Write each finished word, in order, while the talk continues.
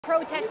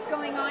Protests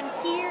going on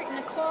here in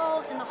the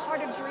Klal, in the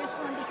heart of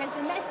Jerusalem, because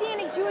the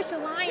Messianic Jewish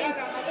Alliance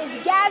is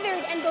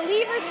gathered, and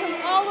believers from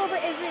all over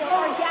Israel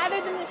are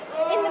gathered in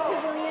the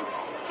pavilion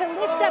to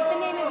lift up the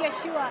name of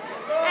Yeshua.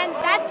 And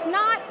that's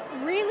not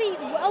really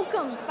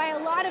welcomed by a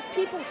lot of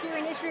people here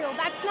in Israel.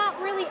 That's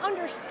not really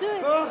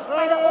understood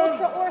by the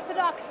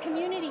Ultra-Orthodox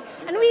community.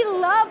 And we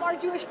love our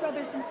Jewish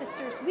brothers and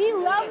sisters. We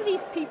love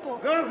these people.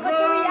 But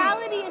the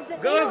reality is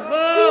that they don't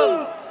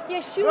see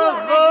Yeshua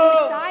as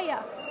the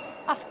Messiah.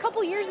 A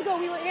couple years ago,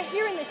 we were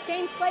here in the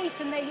same place,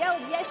 and they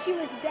yelled,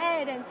 "Yeshua is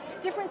dead," and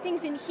different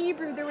things in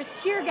Hebrew. There was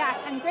tear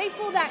gas. I'm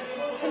grateful that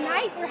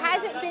tonight there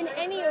hasn't been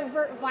any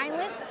overt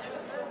violence.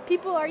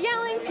 People are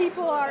yelling,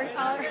 people are...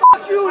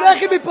 Fuck you,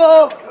 לכי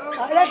מפה!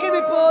 לכי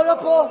מפה, לא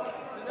פה!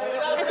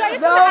 And so I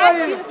just want to ask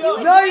you,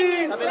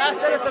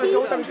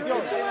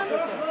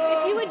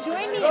 if you would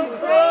join me in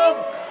praying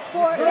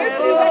for there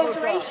to be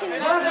restoration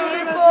in Israel,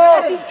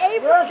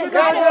 that the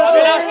God of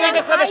Abraham,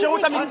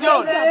 Isaac, and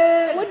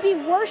Jacob would be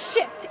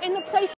worshipped in the place